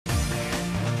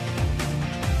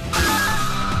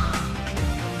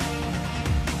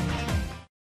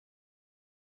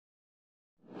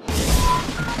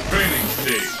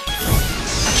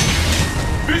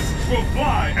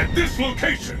this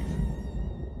location!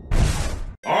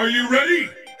 Are you ready?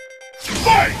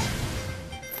 Fight!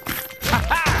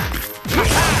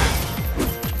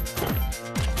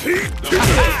 The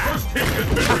first hit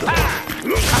has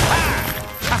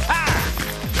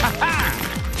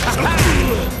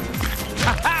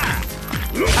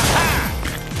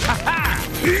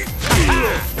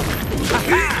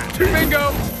been Bingo!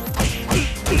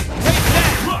 Take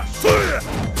that!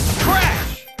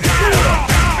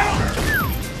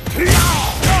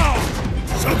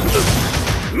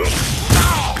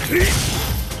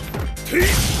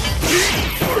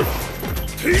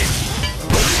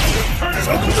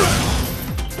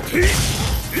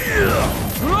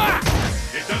 Crash!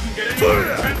 It doesn't get any more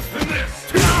intense than this!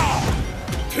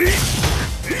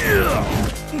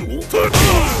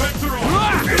 Defense are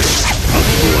on!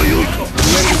 You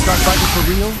ready to start fighting for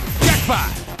real?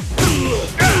 Jackpot!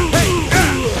 Hey!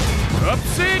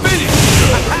 Upset finish!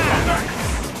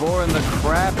 Boring the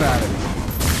crap out of me.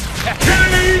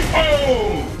 K.O.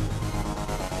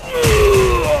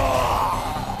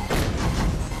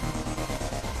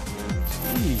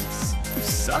 Jeez, you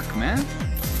suck, man.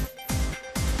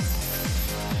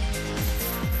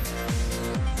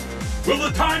 Will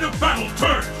the tide of battle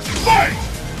turn? Fight!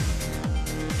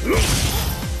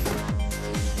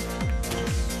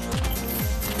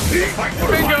 Fight for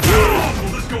Bingo! How long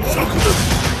will this go on?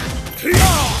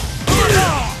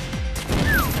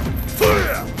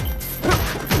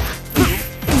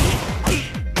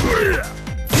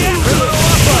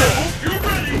 You're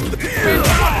ready!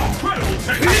 Incredible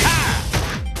technique!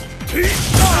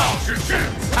 Now's your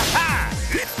chance!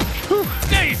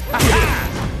 Sneeze!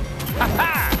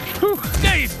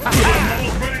 Sneeze! I'm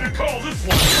almost ready to call this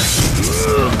one!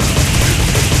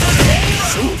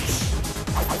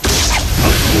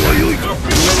 You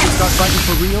ready to start fighting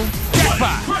for real?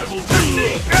 Jackpot! Incredible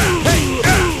technique! Hey!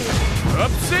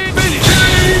 Upset finish!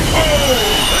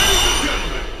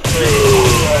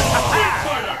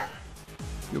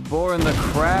 You're boring the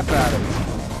crap out of me.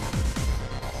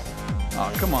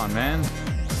 Oh, come on, man.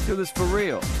 Let's do this for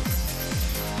real.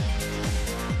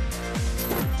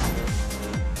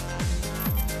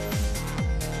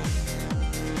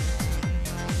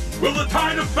 Will the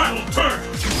tide of battle turn?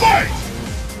 Fight!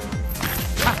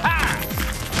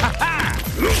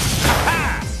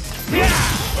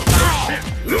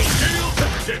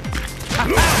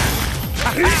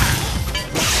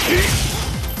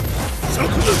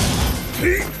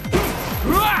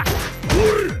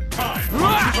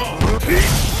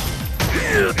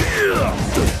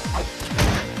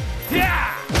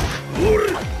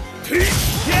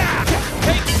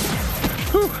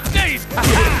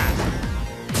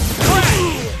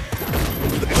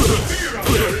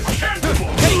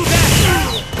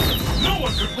 No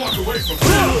one could walk away from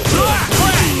that.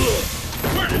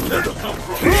 Where did that come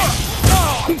from? Yes.